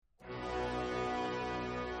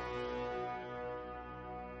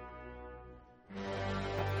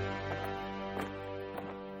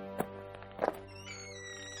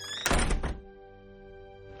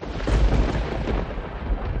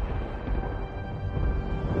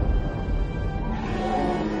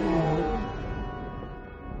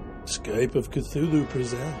Skype of Cthulhu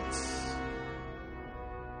presents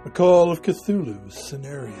A Call of Cthulhu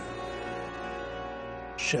Scenario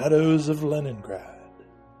Shadows of Leningrad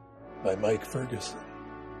by Mike Ferguson.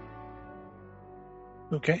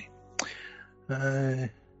 Okay.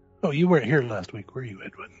 You weren't here last week, were you,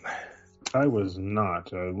 Edwin? I was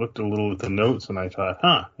not. I looked a little at the notes and I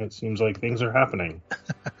thought, it seems like things are happening.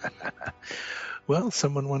 Well,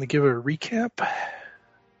 someone want to give a recap?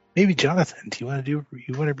 Maybe Jonathan, do you want to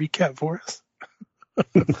recap for us?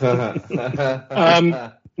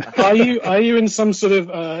 Are you in some sort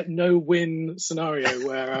of no-win scenario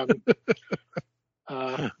where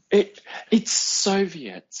it's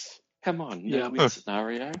Soviets? Come on, no-win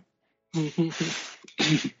scenario. We're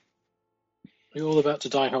all about to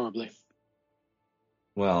die horribly.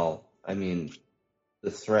 Well, I mean,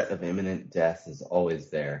 the threat of imminent death is always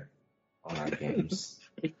there on our games.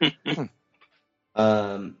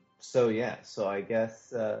 So I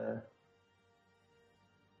guess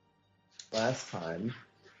last time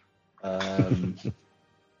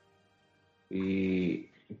we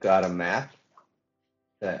got a map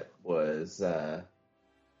that was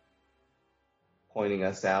pointing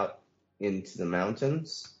us out into the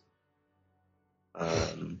mountains.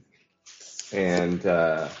 And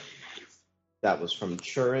that was from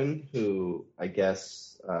Churin, who I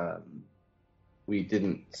guess we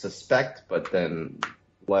didn't suspect, but then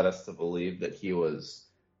led us to believe that he was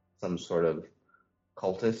some sort of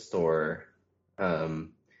cultist or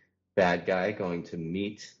bad guy going to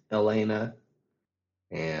meet Elena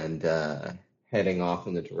and heading off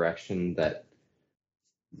in the direction that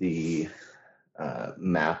the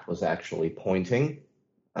map was actually pointing.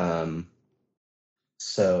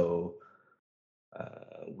 So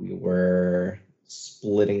we were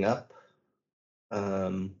splitting up,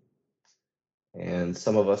 and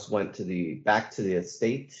some of us went back to the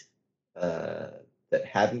estate that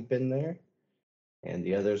hadn't been there, and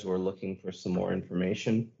the others were looking for some more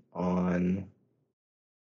information on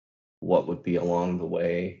what would be along the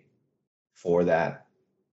way for that,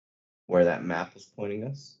 where that map is pointing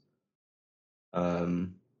us.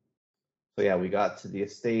 We got to the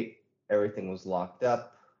estate. Everything was locked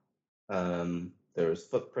up. There was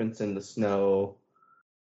footprints in the snow.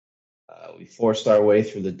 We forced our way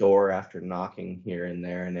through the door after knocking here and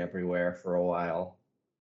there and everywhere for a while.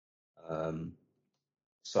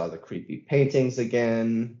 Saw the creepy paintings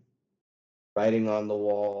again. Writing on the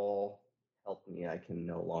wall. Help me, I can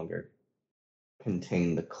no longer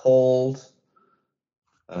contain the cold.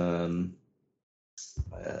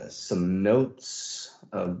 Some notes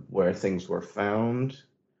of where things were found.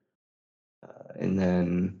 And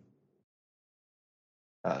then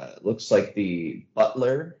looks like the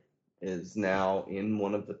butler is now in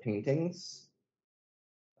one of the paintings.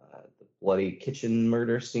 The bloody kitchen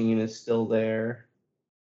murder scene is still there.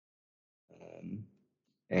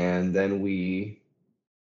 And then we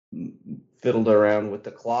fiddled around with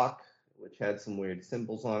the clock, which had some weird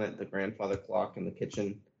symbols on it, the grandfather clock in the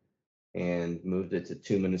kitchen, and moved it to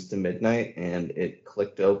 2 minutes to midnight, and it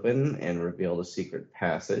clicked open and revealed a secret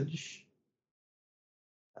passage.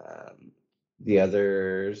 The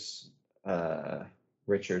others,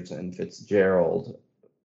 Richards and Fitzgerald,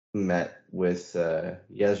 met with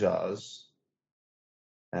Yezhaz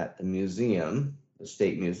at the museum, the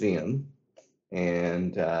State Museum,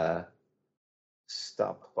 and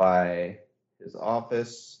stopped by his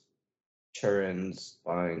office. Churin's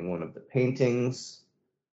buying one of the paintings.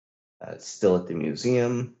 It's still at the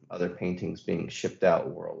museum. Other paintings being shipped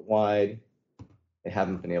out worldwide. They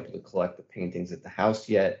haven't been able to collect the paintings at the house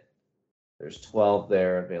yet. There's 12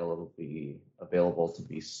 there available to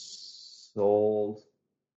be sold.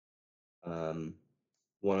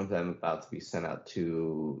 One of them about to be sent out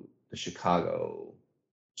to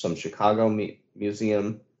some Chicago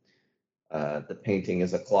museum. The painting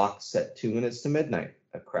is a clock set 2 minutes to midnight,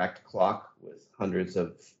 a cracked clock with hundreds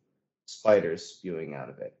of spiders spewing out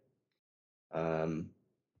of it.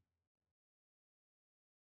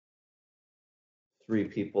 Three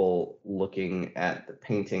people looking at the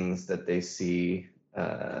paintings that they see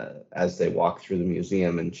as they walk through the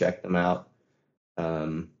museum and check them out.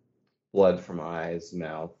 Blood from eyes,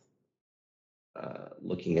 mouth,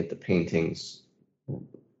 looking at the paintings,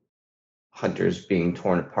 hunters being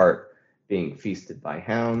torn apart, being feasted by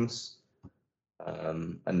hounds,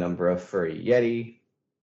 a number of furry yeti,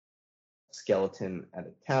 skeleton at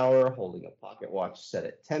a tower holding a pocket watch set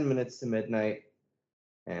at 10 minutes to midnight,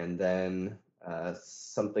 and then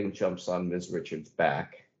something jumps on Ms. Richards'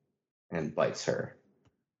 back and bites her.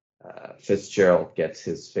 Fitzgerald gets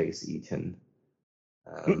his face eaten.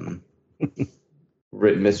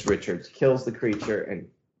 Miss Richards kills the creature and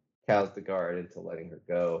cows the guard into letting her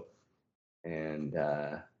go. and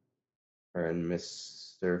her and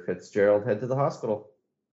Mr. Fitzgerald head to the hospital.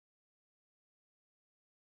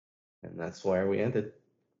 And that's where we ended.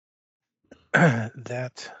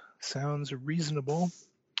 That sounds reasonable.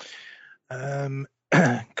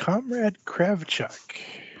 Comrade Kravchuk,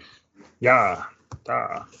 Yeah.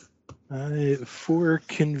 for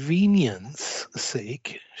convenience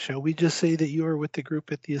sake, shall we just say that you are with the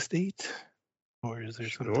group at the estate? Or is there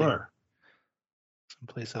Sure.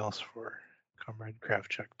 someplace else for Comrade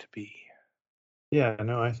Kravchuk to be? Yeah,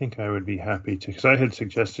 no, I think I would be happy to, because I had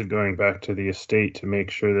suggested going back to the estate to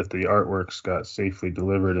make sure that the artworks got safely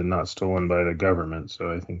delivered and not stolen by the government.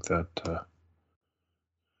 So I think that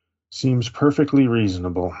seems perfectly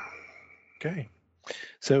reasonable. Okay.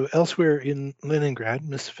 So elsewhere in Leningrad,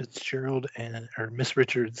 Miss Fitzgerald or Miss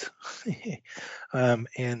Richards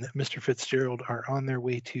and Mr. Fitzgerald are on their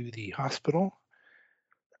way to the hospital.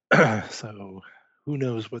 So who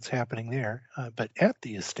knows what's happening there? But at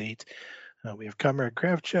the estate, we have Comrade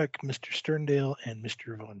Kravchuk, Mr. Sterndale, and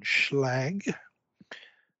Mr. von Schlag,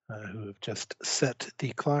 who have just set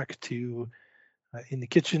the clock to in the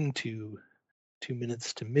kitchen to 2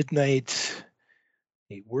 minutes to midnight.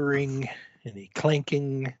 A whirring and a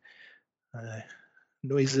clanking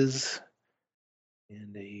noises,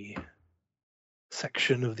 and a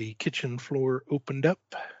section of the kitchen floor opened up,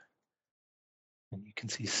 and you can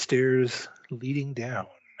see stairs leading down.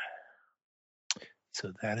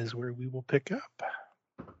 So that is where we will pick up.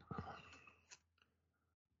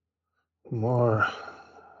 More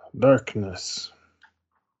darkness.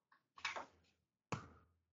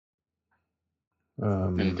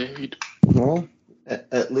 Indeed. Well,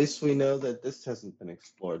 at least we know that this hasn't been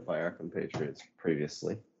explored by our compatriots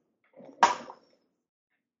previously.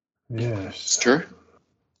 Yes. It's true.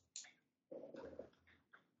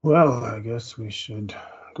 Well, I guess we should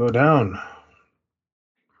go down.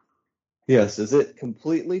 Yes, is it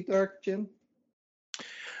completely dark, Jim?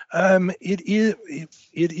 It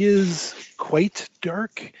is quite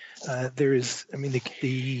dark. There is, I mean,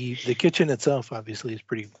 the kitchen itself obviously is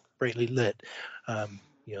pretty brightly lit.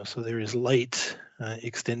 So there is light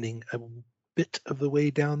extending a bit of the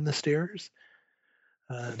way down the stairs.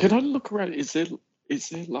 Can I look around? Is there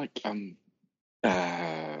like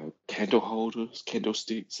candle holders,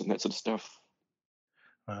 candlesticks, and that sort of stuff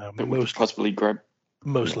that we could possibly grab?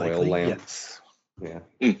 Most An oil likely, lamp. yes. Yeah.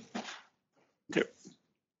 Yep.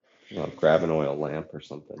 Well, grab an oil lamp or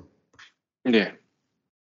something. Yeah.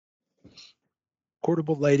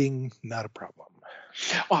 Portable lighting, not a problem.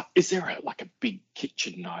 Oh, is there a big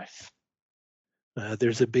kitchen knife?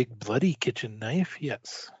 There's a big bloody kitchen knife,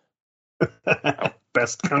 yes.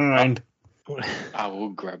 Best kind. I will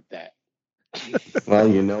grab that. Well,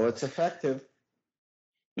 you know it's effective.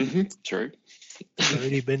 True. It's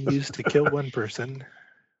already been used to kill one person.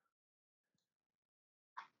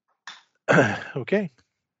 Okay.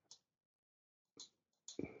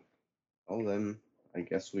 Well, then I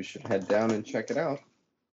guess we should head down and check it out.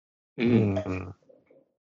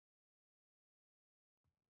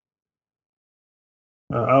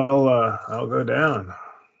 I'll go down.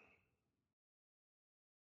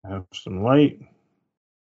 Have some light.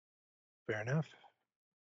 Fair enough.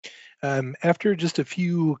 After just a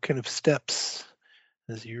few kind of steps,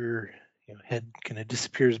 as your head kind of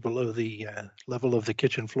disappears below the level of the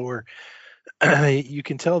kitchen floor, you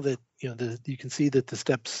can tell that you can see that the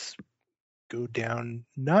steps go down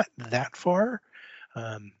not that far.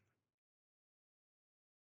 Kind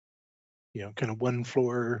of one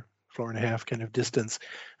floor and a half kind of distance,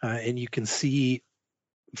 and you can see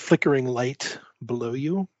flickering light below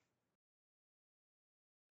you.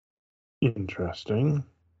 Interesting.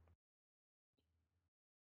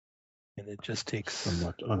 And it just takes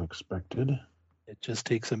somewhat unexpected. It just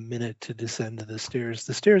takes a minute to descend the stairs.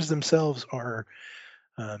 The stairs themselves are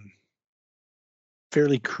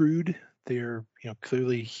fairly crude. They're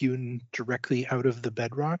clearly hewn directly out of the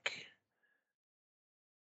bedrock.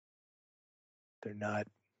 They're not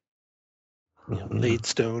laid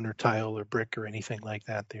stone or tile or brick or anything like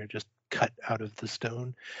that. They're just cut out of the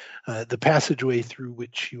stone. The passageway through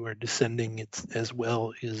which you are descending as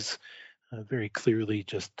well is very clearly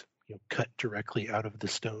just cut directly out of the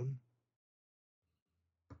stone.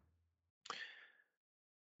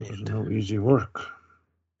 There's no easy work.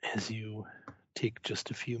 As you take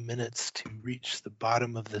just a few minutes to reach the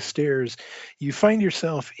bottom of the stairs, you find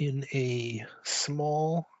yourself in a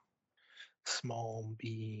small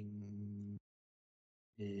being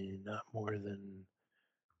not more than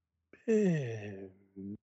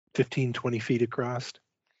 15, 20 feet across.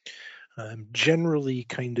 Generally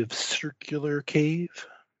kind of circular cave.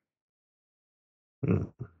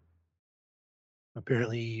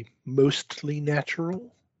 apparently mostly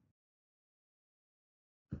natural.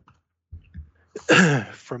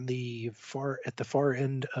 From the far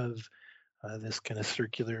end of this kind of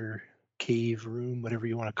circular cave room, whatever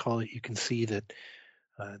you want to call it, you can see that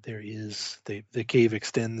there is the cave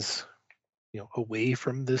extends, away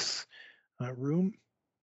from this room.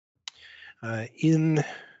 In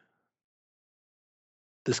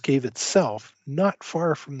this cave itself, not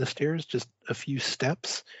far from the stairs, just a few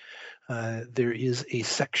steps, there is a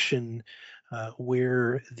section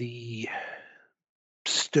where the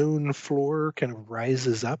stone floor kind of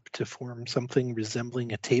rises up to form something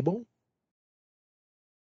resembling a table.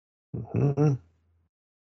 Mm-hmm.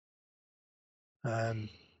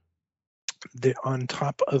 On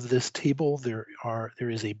top of this table, there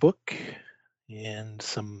is a book and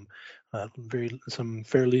some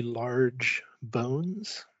fairly large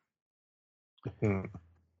bones. Mm-hmm.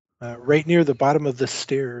 Right near the bottom of the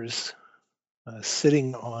stairs,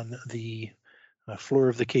 sitting on the floor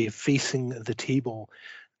of the cave, facing the table,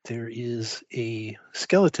 there is a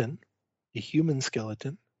skeleton, a human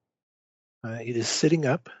skeleton. It is sitting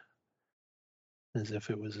up, as if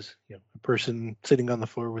it was a person sitting on the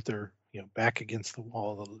floor with their back against the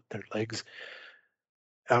wall, their legs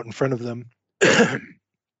out in front of them.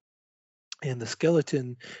 And the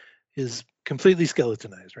skeleton is completely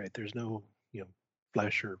skeletonized, right? There's no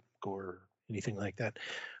flesh or gore or anything like that,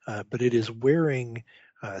 but it is wearing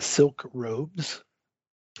silk robes.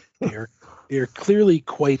 They're clearly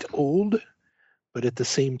quite old, but at the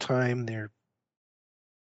same time they're,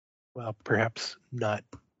 well, perhaps not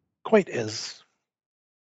quite as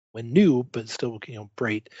when new, but still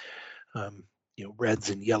bright, reds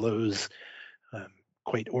and yellows,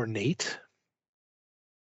 quite ornate.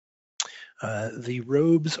 The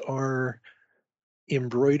robes are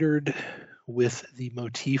embroidered with the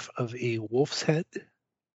motif of a wolf's head,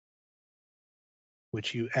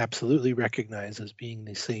 which you absolutely recognize as being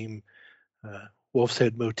the same wolf's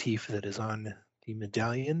head motif that is on the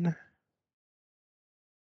medallion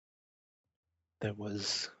that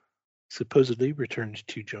was supposedly returned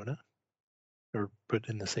to Jonah, or put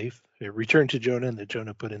in the safe. Returned to Jonah, and that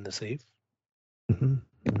Jonah put in the safe. Mm-hmm.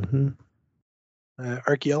 Mm-hmm.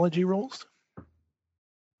 Archaeology rolls?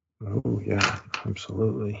 Oh, yeah,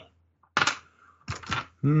 absolutely.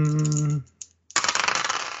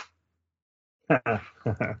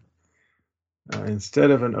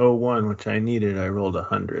 Instead of an 01, which I needed, I rolled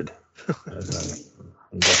 100. As I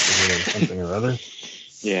investigated something or other.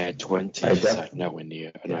 Yeah, 20. So nowhere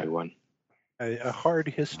near an 01. A hard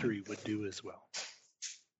history would do as well.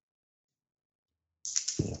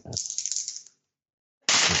 Yeah.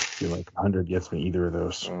 I feel like 100 gets me either of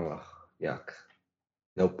those. Oh, yuck.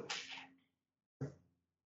 Nope.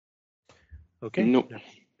 Okay. Nope.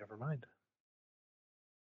 Never mind.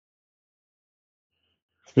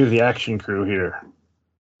 We're the action crew here.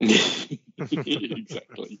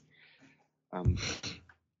 Exactly.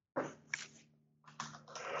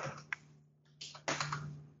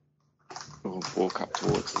 We'll walk up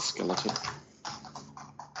towards the skeleton.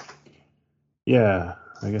 Yeah,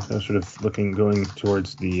 I guess I was sort of going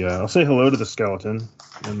towards the. I'll say hello to the skeleton,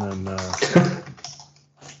 and then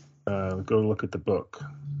go look at the book.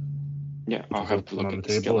 Yeah, I'll have to look on at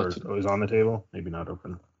the the table, skeleton. or is on the table? Maybe not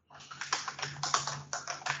open.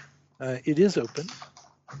 It is open.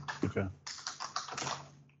 Okay.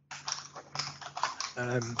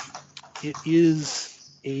 It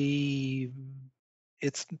is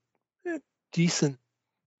it's a decent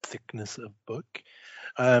thickness of book.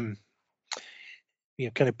 Kind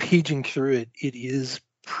of paging through it, it is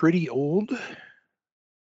pretty old.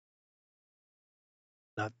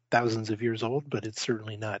 Not thousands of years old, but it's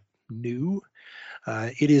certainly not new.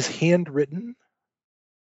 It is handwritten.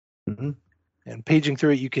 Mm-hmm. And paging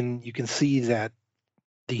through it, you can see that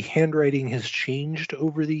the handwriting has changed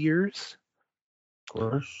over the years. Of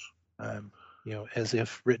course. As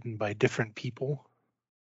if written by different people.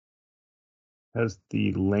 Has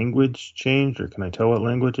the language changed, or can I tell what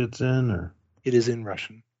language it's in? Or it is in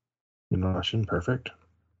Russian. In Russian, perfect.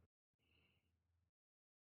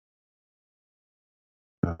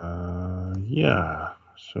 Yeah.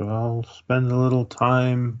 So I'll spend a little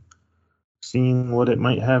time seeing what it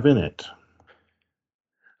might have in it.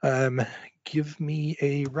 Give me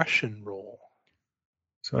a Russian roll.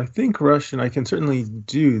 So I think Russian, I can certainly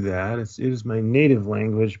do that. It is my native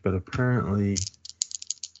language, but apparently,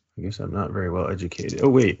 I guess I'm not very well educated. Oh,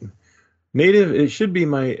 wait. Native, it should be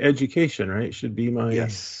my education, right? It should be my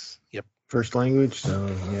first language. So,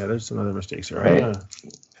 yeah, there's some other mistakes here. I'm going to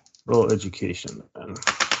roll education then.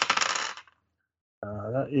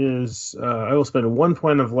 That is, I will spend 1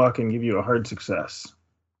 point of luck and give you a hard success.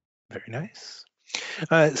 Very nice.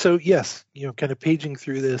 So yes, kind of paging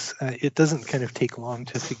through this, it doesn't kind of take long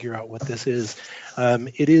to figure out what this is.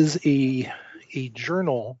 It is a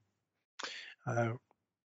journal,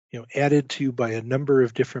 added to by a number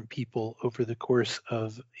of different people over the course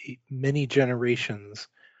of many generations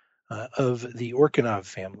of the Orkanov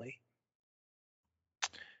family,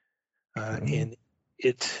 and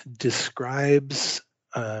it describes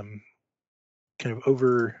kind of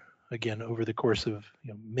over the course of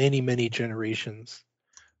many generations.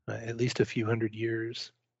 At least a few hundred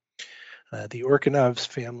years. The Orkanov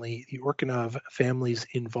family's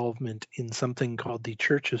involvement in something called the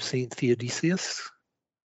Church of Saint Theodosius,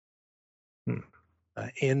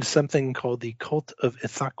 and something called the Cult of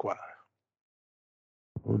Ithaqua.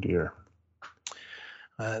 Oh dear.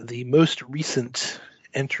 The most recent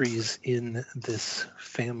entries in this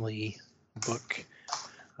family book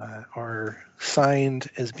are signed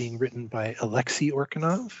as being written by Alexei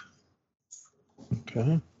Orkanov.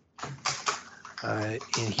 Okay. And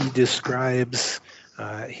he describes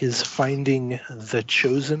his finding the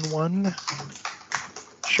chosen one,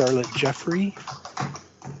 Charlotte Jeffrey.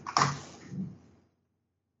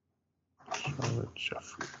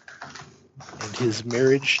 And his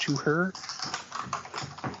marriage to her.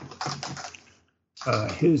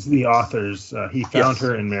 The authors, he found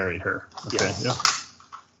her and married her. Okay. Yes. Yep.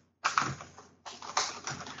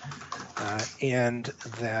 And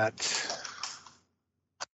that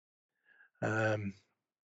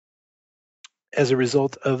as a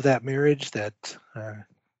result of that marriage, that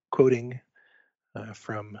quoting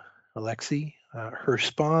from Alexei, her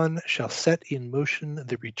spawn shall set in motion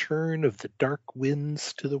the return of the dark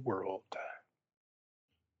winds to the world.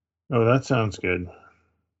 Oh, that sounds good.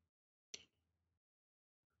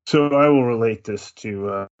 So I will relate this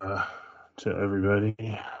to everybody.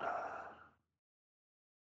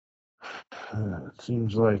 It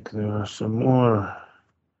seems like there are some more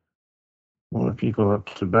people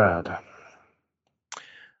up to bad.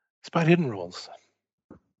 Spot hidden rolls.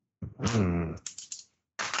 My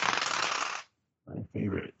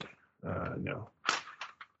favorite. No.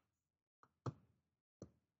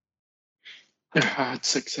 Hard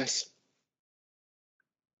success.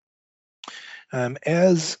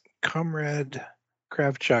 As Comrade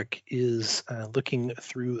Kravchuk is looking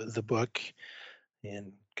through the book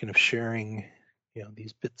and kind of sharing,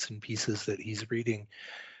 these bits and pieces that he's reading,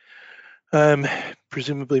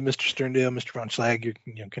 presumably Mr. Sterndale, Mr. von Schlag,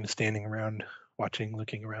 you're kind of standing around, watching,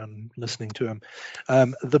 looking around, listening to him.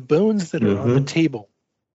 The bones that are on the table,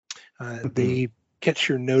 they catch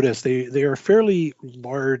your notice. They are fairly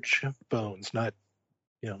large bones, not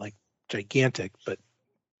like gigantic, but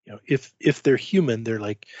if they're human, they're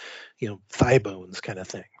like thigh bones kind of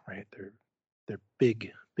thing, right? They're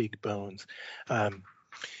big bones.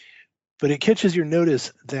 But it catches your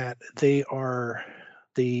notice that they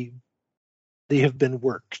have been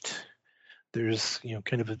worked. There's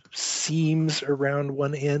kind of seams around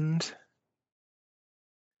one end,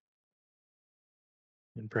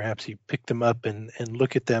 and perhaps you pick them up and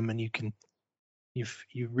look at them, and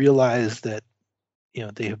you realize that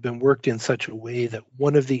they have been worked in such a way that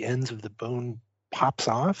one of the ends of the bone pops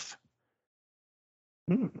off,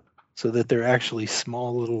 so that they're actually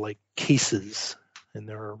small little like cases, and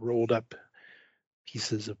there are rolled up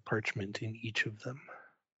pieces of parchment in each of them.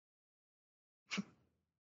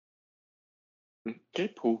 Okay,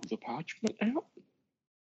 pull the parchment out.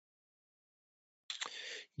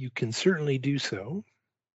 You can certainly do so.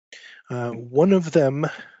 One of them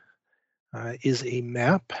is a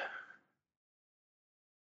map,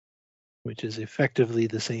 which is effectively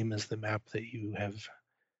the same as the map that you have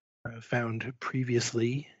found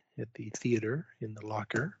previously at the theater in the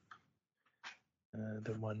locker.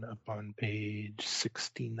 The one up on page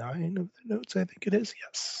 69 of the notes, I think it is.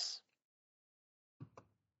 Yes.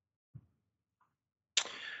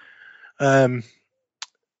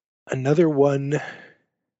 Another one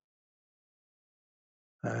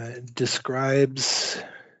describes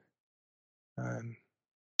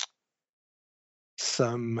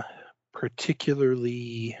some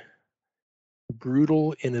particularly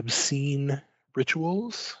brutal and obscene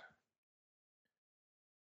rituals.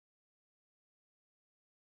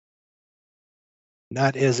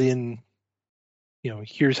 Not as in,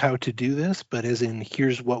 here's how to do this, but as in,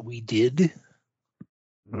 here's what we did.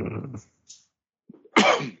 And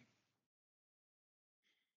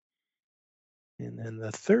then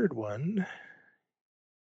the third one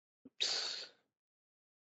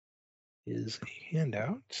is a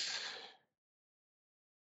handout.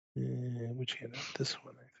 Which handout? This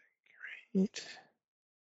one, I think, right?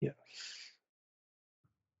 Yes.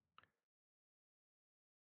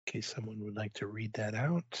 In case someone would like to read that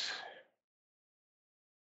out.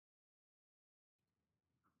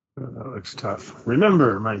 That looks tough.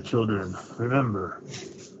 Remember, my children, remember.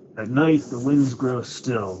 At night the winds grow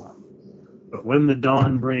still, but when the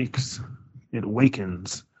dawn breaks, it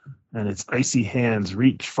wakens, and its icy hands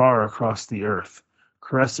reach far across the earth,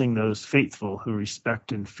 caressing those faithful who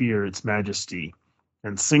respect and fear its majesty,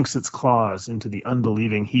 and sinks its claws into the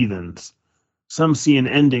unbelieving heathens. Some see an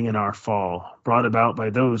ending in our fall, brought about by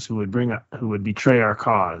those who would betray our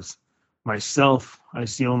cause. Myself, I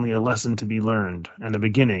see only a lesson to be learned, and a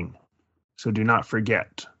beginning, so do not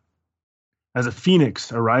forget. As a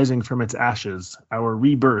phoenix arising from its ashes, our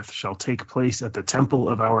rebirth shall take place at the temple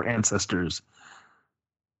of our ancestors.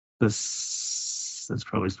 That's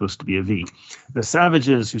probably supposed to be a V. The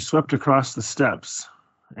savages who swept across the steppes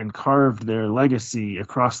and carved their legacy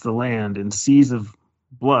across the land in seas of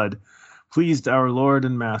blood pleased our Lord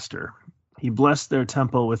and Master. He blessed their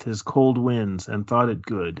temple with his cold winds and thought it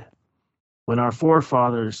good. When our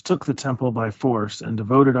forefathers took the temple by force and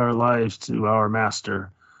devoted our lives to our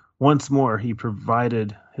Master, once more he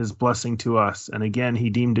provided his blessing to us, and again he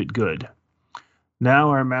deemed it good.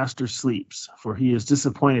 Now our Master sleeps, for he is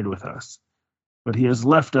disappointed with us. But he has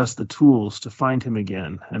left us the tools to find him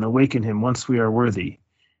again and awaken him once we are worthy.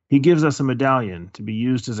 He gives us a medallion to be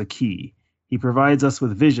used as a key. He provides us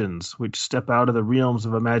with visions which step out of the realms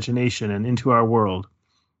of imagination and into our world.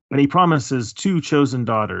 And he promises 2 chosen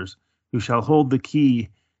daughters who shall hold the key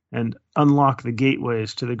and unlock the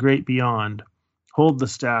gateways to the great beyond. Hold the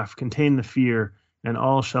staff, contain the fear, and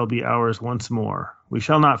all shall be ours once more. We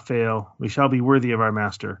shall not fail. We shall be worthy of our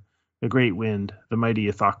Master, the great wind, the mighty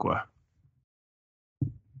Ithaqua.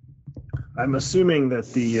 I'm assuming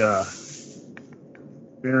that the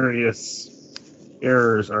various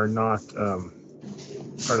errors are not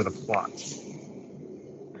part of the plot.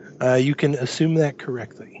 You can assume that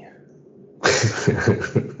correctly.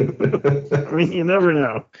 I mean, you never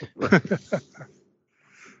know.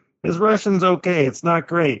 His Russian's okay. It's not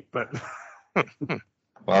great, but...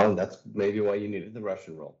 Well, that's maybe why you needed the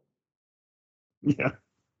Russian roll. Yeah.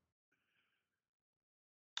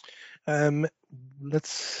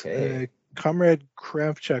 Let's... Okay. Comrade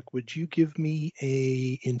Kravchuk, would you give me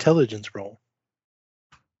a intelligence roll?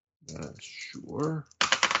 Sure.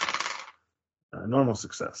 Normal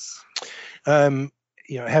success.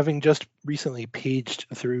 Having just recently paged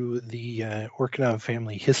through the Orkanov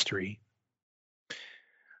family history,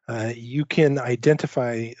 you can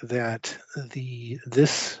identify that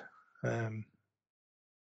this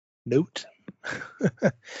note,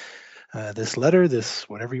 this letter, this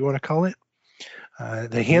whatever you want to call it,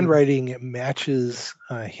 the handwriting matches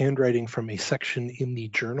handwriting from a section in the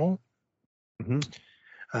journal.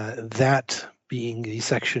 That being the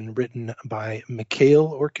section written by Mikhail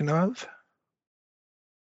Orkanov.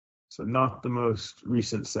 So not the most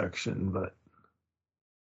recent section, but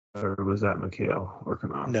or was that Mikhail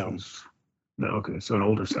Orkanov? No. No, okay, so an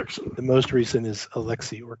older section. The most recent is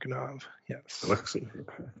Alexei Orkanov, yes. Alexei,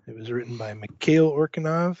 okay. It was written by Mikhail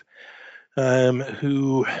Orkanov,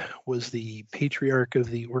 who was the patriarch of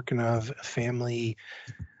the Orkanov family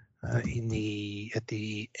at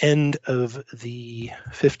the end of the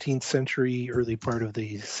 15th century, early part of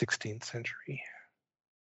the 16th century.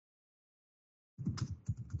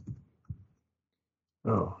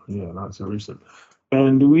 Oh, yeah, not so recent.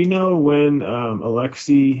 And do we know when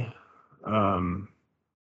Alexei is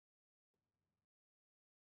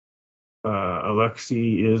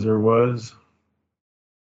or was?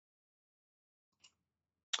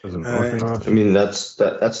 I mean, that's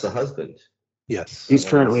the husband. Yes. He's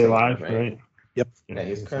currently alive, right? Yep. Yeah,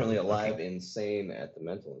 he's currently alive, insane at the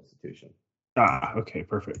mental institution. Ah, okay,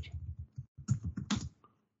 perfect.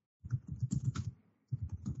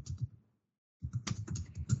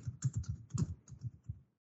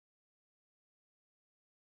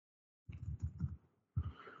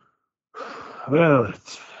 Well,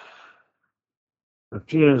 it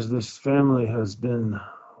appears this family has been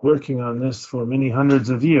working on this for many hundreds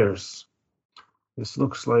of years. This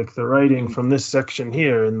looks like the writing from this section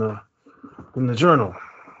here in the journal,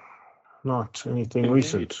 not anything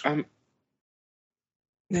recent.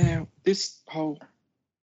 Now, this whole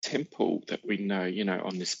temple that we know,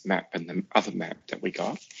 on this map and the other map that we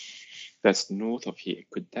got, that's north of here,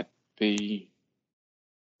 could that be...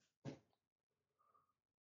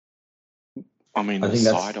 I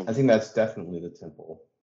think that's definitely the temple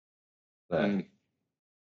that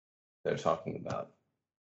they're talking about.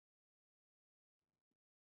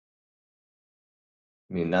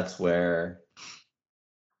 I mean, that's where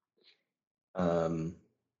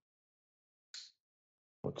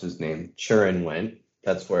what's his name? Churin went.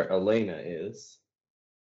 That's where Elena is,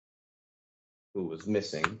 who was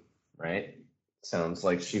missing, right? Sounds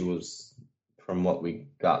like she was from what we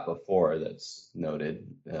got before that's noted.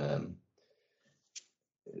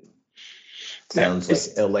 Sounds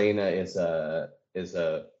like Elena is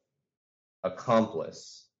a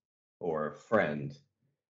accomplice or friend,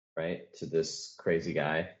 right, to this crazy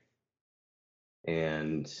guy.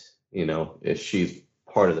 And, if she's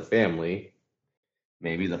part of the family,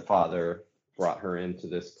 maybe the father brought her into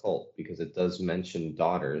this cult, because it does mention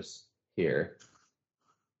daughters here.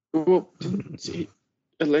 Well,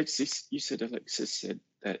 Alexis said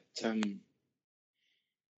that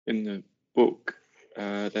in the book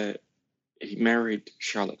that he married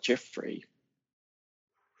Charlotte Jeffrey,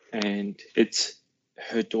 and it's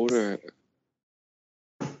her daughter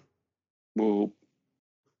will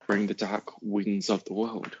bring the dark winds of the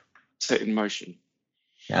world set in motion.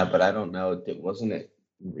 Yeah, but I don't know. Wasn't it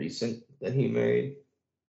recent that he married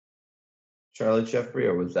Charlotte Jeffrey,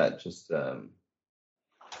 or was that just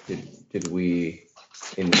did we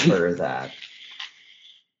infer that?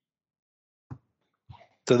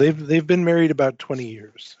 So they've been married about 20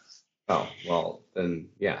 years. Oh, well, then,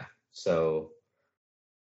 yeah. So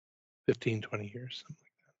 15, 20 years,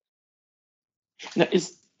 something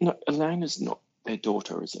Now, Elena's not their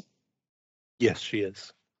daughter, is it? Yes, she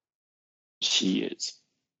is. She is.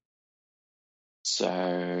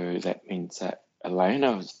 So that means that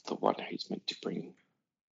Elena is the one who's meant to bring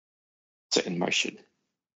it in motion.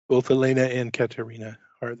 Both Elena and Katerina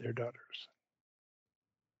are their daughters.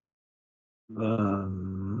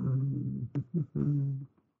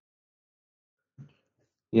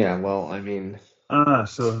 yeah, well, I mean,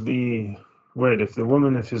 So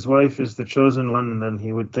if his wife is the chosen one, then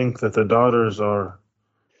he would think that the daughters are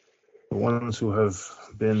the ones who have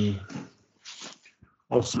been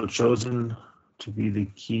also chosen to be the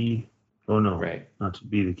key. Oh no, right. Not to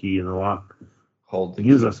be the key in the lock. Hold the He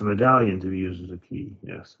gives key. us a medallion to be used as a key.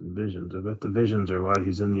 Yes, and visions. I bet the visions are why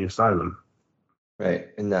he's in the asylum. Right,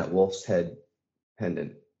 and that wolf's head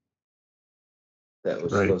pendant that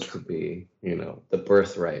was Right. supposed to be, the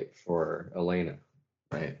birthright for Elena,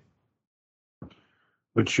 right?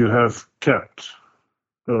 Which you have kept.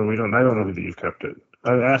 Oh, I don't know whether you've kept it.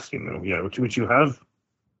 I'm asking though. Yeah, which you have.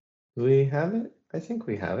 Do we have it? I think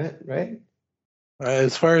we have it, right?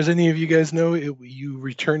 As far as any of you guys know, you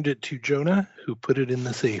returned it to Jonah, who put it in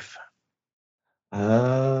the safe.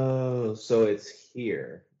 Oh, so it's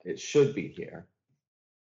here. It should be here.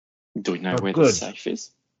 Do we know where good. the safe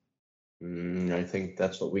is? I think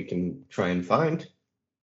that's what we can try and find.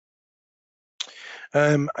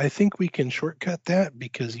 I think we can shortcut that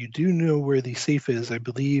because you do know where the safe is. I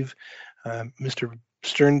believe Mr.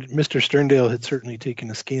 Sterndale had certainly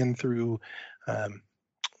taken a scan through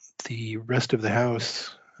the rest of the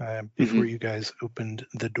house before you guys opened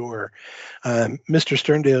the door. Mr.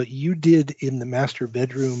 Sterndale, you did in the master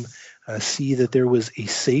bedroom see that there was a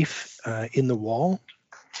safe in the wall.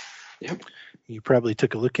 Yep. You probably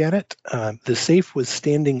took a look at it. The safe was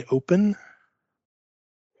standing open.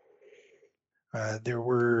 There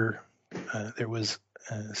was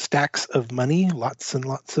stacks of money, lots and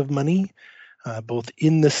lots of money, both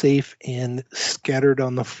in the safe and scattered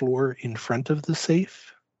on the floor in front of the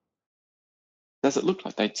safe. Does it look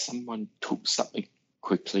like someone took something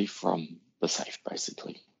quickly from the safe,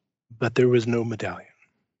 basically? But there was no medallion.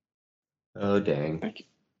 Oh, dang. Okay.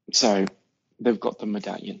 So they've got the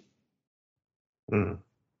medallion. That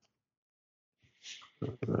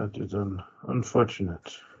is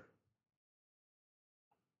unfortunate.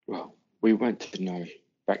 Well, we weren't to know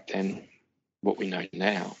back then what we know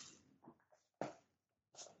now.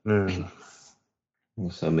 Yeah.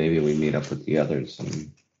 So maybe we meet up with the others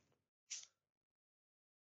and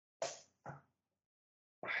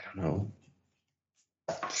I don't know.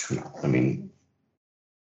 I mean,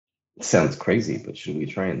 it sounds crazy, but should we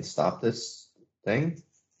try and stop this thing?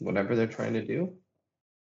 Whatever they're trying to do?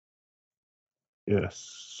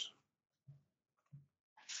 Yes.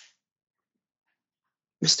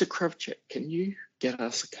 Mr. Kravchuk, can you get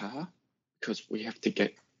us a car? Because we have to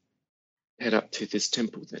head up to this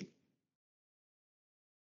temple then.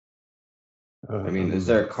 I mean, is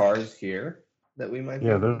there cars here that we might be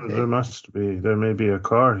Yeah, able to there take? must be. There may be a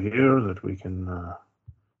car here that we can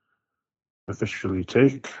officially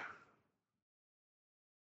take.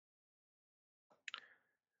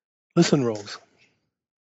 Listen rolls.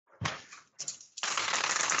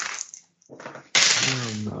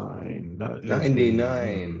 9. That is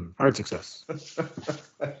 99. Hard success.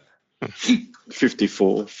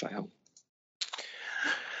 54 fail.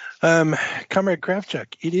 Comrade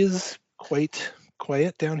Kravchuk, it is quite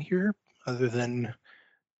quiet down here, other than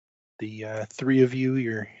the three of you,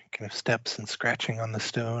 your kind of steps and scratching on the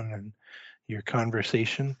stone and your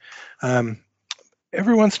conversation.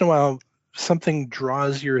 Every once in a while, something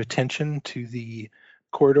draws your attention to the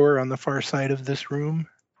corridor on the far side of this room.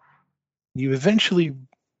 You eventually,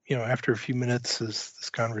 after a few minutes as this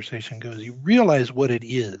conversation goes, you realize what it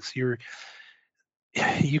is. You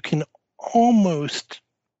can almost,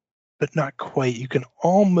 but not quite, you can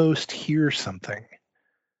almost hear something.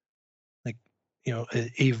 Like,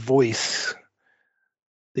 a voice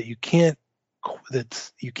that you can't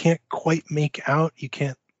quite make out. You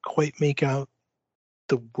can't quite make out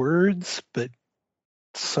the words, but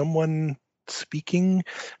someone speaking,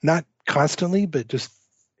 not constantly, but just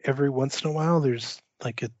every once in a while. There's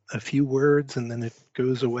like a few words, and then it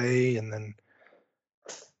goes away, and then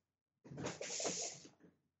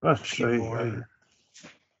Gosh, more.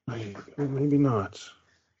 Maybe not.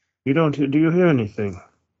 Do you hear anything?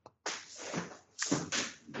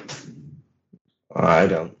 I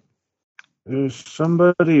don't. There's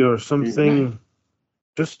somebody or something.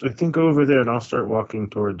 Just, I think, over there, and I'll start walking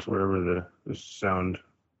towards wherever the sound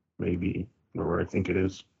may be, or where I think it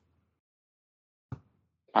is.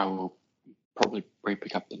 I will probably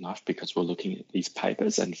pick up the knife because we're looking at these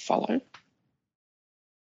papers and follow.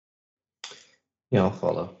 Yeah, I'll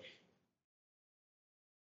follow.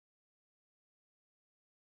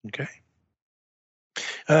 Okay.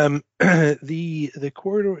 The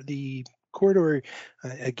corridor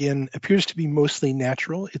again appears to be mostly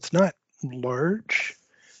natural. It's not large.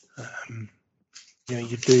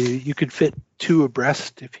 You could fit two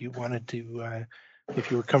abreast if you wanted to,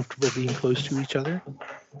 if you were comfortable being close to each other.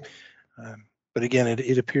 But again,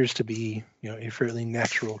 it appears to be a fairly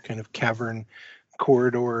natural kind of cavern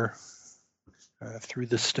corridor through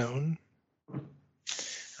the stone.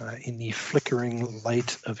 In the flickering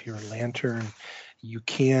light of your lantern, you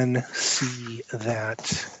can see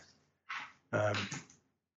that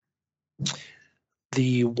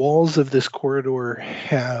the walls of this corridor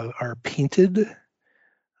are painted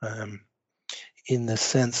in the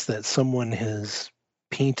sense that someone has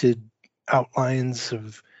painted outlines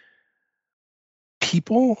of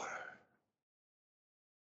people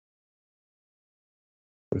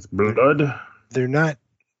with blood. They're not.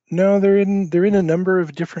 No, they're in a number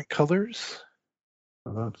of different colors.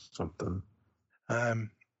 Oh, that's something.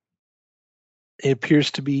 It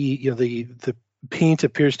appears to be, the paint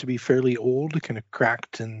appears to be fairly old, kind of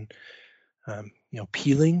cracked and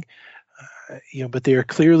peeling. But they are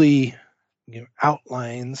clearly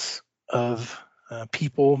outlines of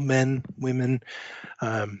people, men, women.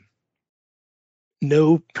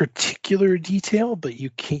 No particular detail, but you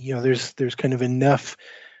can, there's kind of enough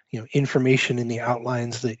information in the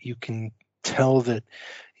outlines that you can tell that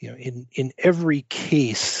in every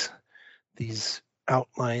case these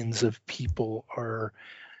outlines of people are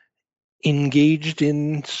engaged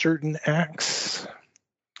in certain acts.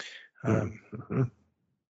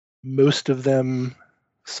 Most of them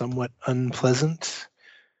somewhat unpleasant.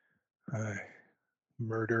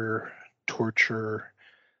 Murder, torture,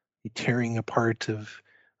 the tearing apart of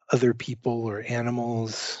other people or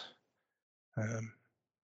animals.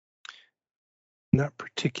 Not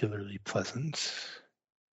particularly pleasant.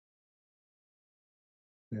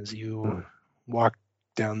 As you walk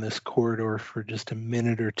down this corridor for just a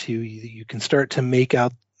minute or two, you can start to make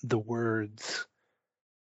out the words,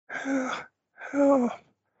 help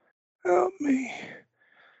me.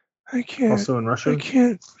 I can't. Also in Russian? I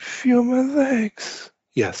can't feel my legs.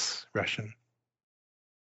 Yes, Russian.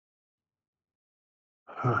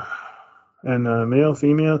 And male,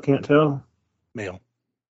 female, can't tell? Male.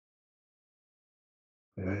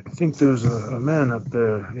 I think there's a man up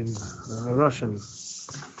there in Russian.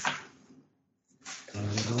 I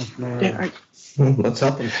don't know. Yeah, Let's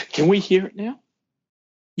help him. can we hear it now?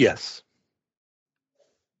 Yes.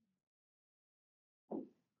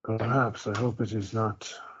 Perhaps. I hope it is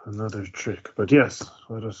not another trick. But yes,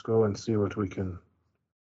 let us go and see what we can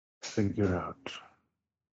figure out.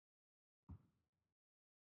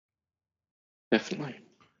 Definitely.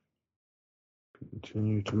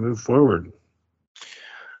 Continue to move forward.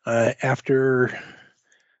 After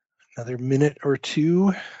another minute or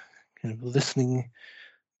two, kind of listening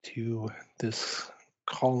to this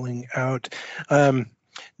calling out,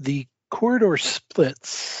 the corridor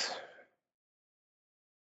splits,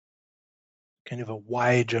 kind of a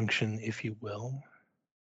Y junction, if you will.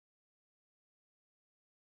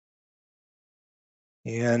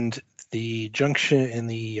 And the junction in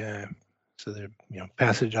the so the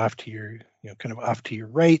passage off to your kind of off to your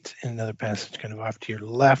right, and another passage kind of off to your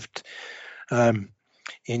left, and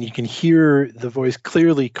you can hear the voice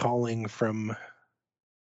clearly calling from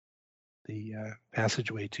the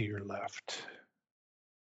passageway to your left.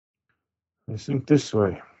 I think this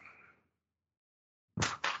way.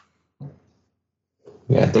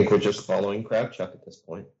 Yeah, I think we're just following Kravchuk at this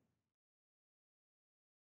point.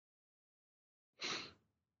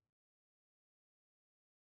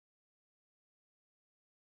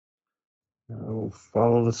 I'll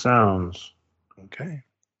follow the sounds. Okay.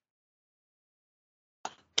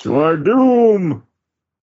 To our doom!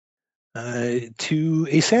 To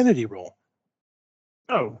a sanity roll.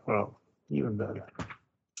 Oh, well, even better.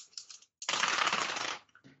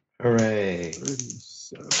 Hooray.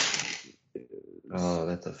 37. Oh,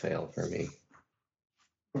 that's a fail for me.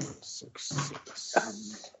 6.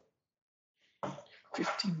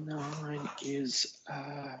 59 is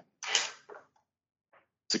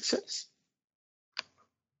success.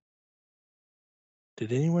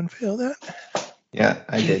 Did anyone fail that? Yeah,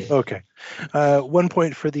 I did. Okay. 1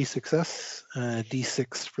 point for the success,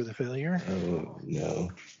 D6 for the failure. Oh,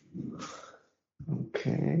 no.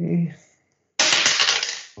 Okay.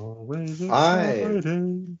 Always Five.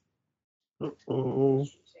 exciting. Uh-oh.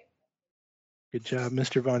 Good job,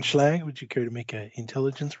 Mr. Von Schlag. Would you care to make an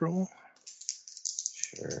intelligence roll?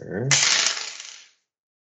 Sure.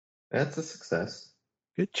 That's a success.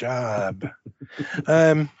 Good job.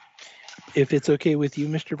 If it's okay with you,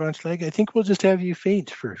 Mr. Von Schlag, I think we'll just have you faint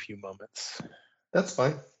for a few moments. That's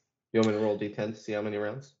fine. You want me to roll D10 to see how many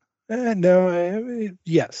rounds? No,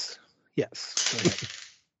 yes. Yes. Go ahead.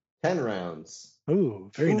 10 rounds. Oh,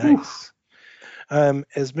 very nice.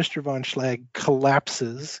 As Mr. Von Schlag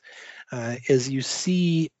collapses, as you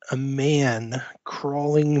see a man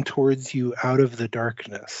crawling towards you out of the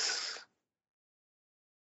darkness.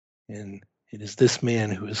 And it is this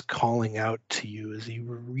man who is calling out to you as he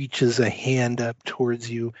reaches a hand up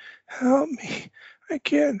towards you. Help me. I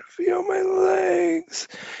can't feel my legs.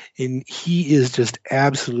 And he is just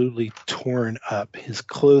absolutely torn up. His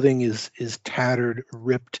clothing is tattered,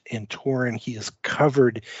 ripped, and torn. He is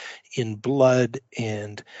covered in blood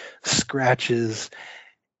and scratches,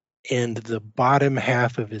 and the bottom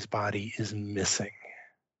half of his body is missing.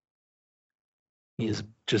 He is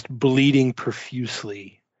just bleeding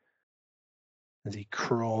profusely as he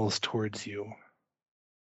crawls towards you.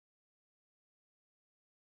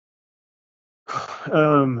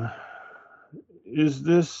 Does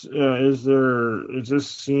this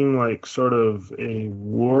seem like sort of a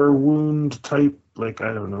war wound type, like,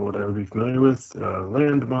 I don't know what I would be familiar with, a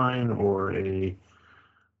landmine or a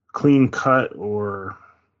clean cut or...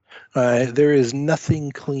 There is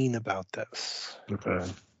nothing clean about this. Okay.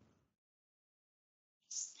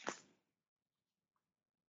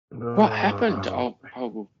 What happened? I'll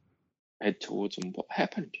head towards him. What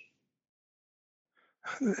happened?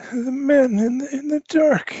 The men in the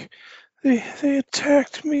dark, they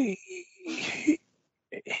attacked me.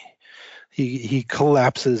 He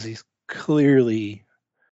collapses. He's clearly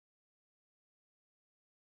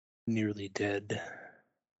nearly dead.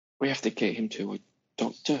 We have to get him to a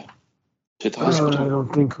doctor, to the I hospital.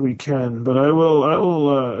 don't think we can, but I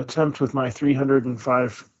will attempt with my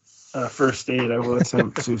 305 first aid. I will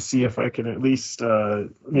attempt to see if I can at least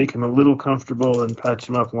make him a little comfortable and patch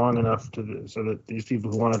him up long enough so that these people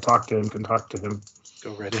who want to talk to him can talk to him.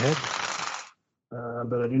 Go right ahead.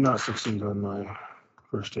 But I do not succeed on my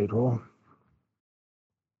first aid roll.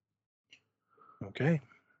 Okay.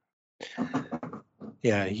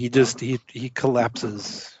 Yeah, he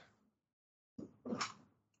collapses.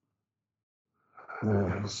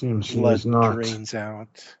 It seems he Blood is not drains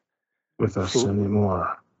out, with us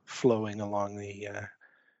anymore. flowing along the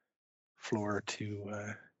floor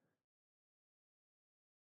to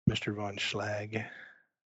Mr. Von Schlag.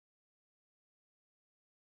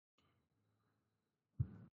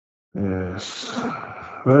 Yes.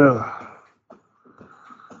 Well,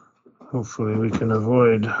 hopefully we can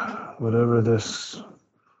avoid whatever this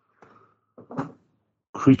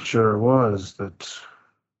creature was that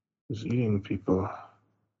is eating people.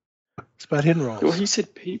 Spot hidden rolls. Well, he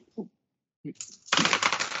said people.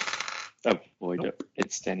 Avoid it.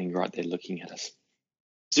 It's standing right there looking at us.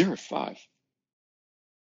 05.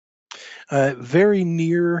 Very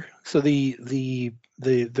near. So the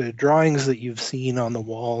drawings that you've seen on the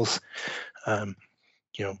walls,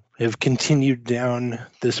 have continued down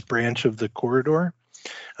this branch of the corridor.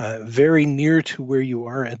 Very near to where you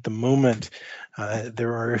are at the moment,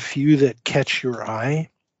 there are a few that catch your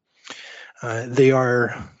eye. They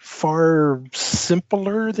are far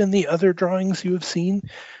simpler than the other drawings you have seen.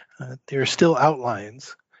 They're still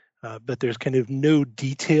outlines, but there's kind of no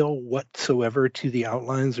detail whatsoever to the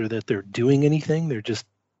outlines or that they're doing anything. They're just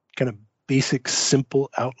kind of basic,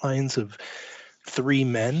 simple outlines of 3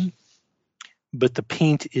 men, but the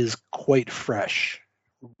paint is quite fresh,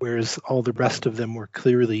 whereas all the rest of them were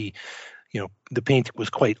clearly, the paint was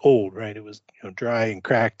quite old, right? It was dry and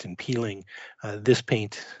cracked and peeling. This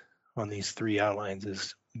paint on these 3 outlines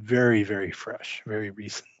is very, very fresh, very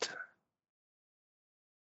recent.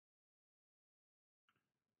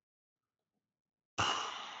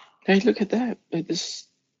 Hey, look at that. It's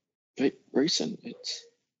very recent. It's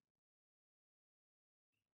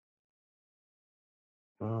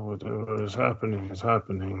Well, what is happening is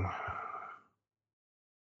happening.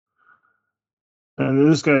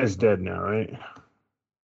 And this guy is dead now, right?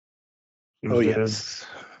 Seems Oh, dead. yes.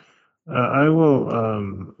 I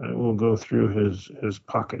will go through his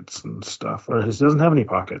pockets and stuff. Or he doesn't have any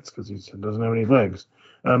pockets because he doesn't have any legs.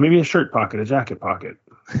 Maybe a shirt pocket, a jacket pocket.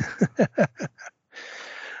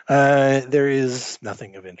 There is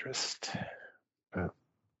nothing of interest.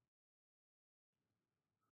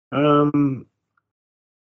 I'm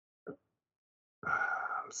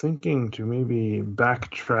thinking to maybe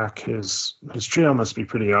backtrack his trail. Must be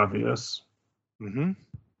pretty obvious. Mm-hmm.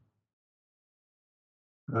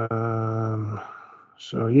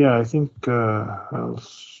 So yeah, I think I'll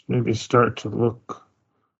maybe start to look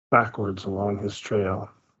backwards along his trail.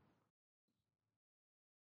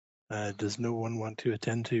 Does no one want to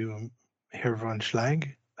attend to Herr von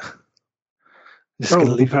Schlag?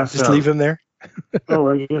 Just leave him there. Oh,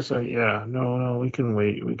 I guess no, we can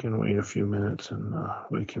wait. We can wait a few minutes and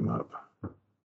wake him up.